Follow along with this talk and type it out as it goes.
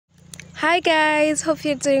Hi guys, hope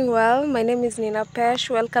you're doing well. My name is Nina Pesh.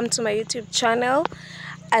 Welcome to my YouTube channel.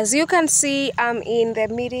 As you can see, I'm in the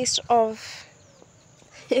midst of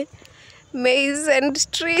maize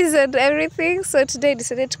and trees and everything. So today I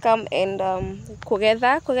decided to come and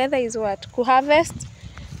kugedha. Kugedha is what? Harvest.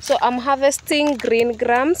 So I'm harvesting green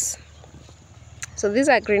grams. So these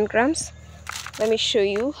are green grams. Let me show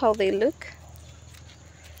you how they look.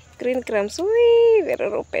 Green grams. Wee,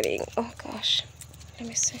 they're opening. Oh gosh. Let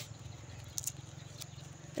me see.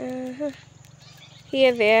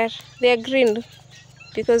 Here they are green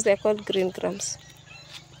because they're called green grams,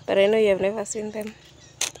 but I know you have never seen them.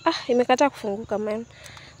 Imekata kufunguka man.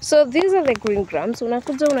 So these are the green grams.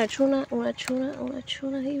 Unakuja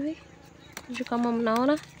unachuna hivi. Sijui kama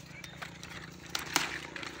mnaona.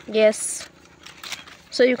 Yes.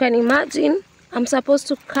 So you can imagine I'm supposed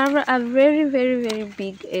to cover a very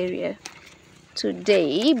big area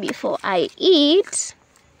today before I eat.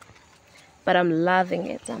 But I'm loving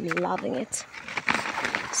it.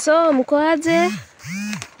 So, mko aje?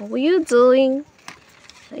 How are you doing?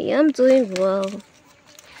 I am doing well.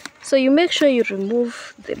 So you make sure you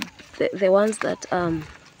remove the ones that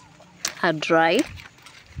are dry.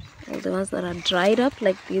 All the ones that are dried up,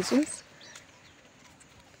 like these ones.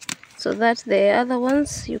 So that the other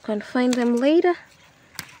ones, you can find them later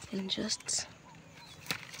and just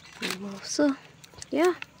remove. So,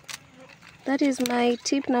 yeah. That is my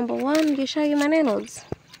tip number 1. Gishagi manenos.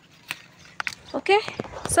 Okay,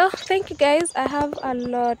 so thank you guys. I have a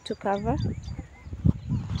lot to cover.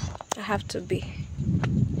 I have to be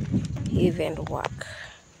even work.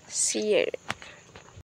 See you.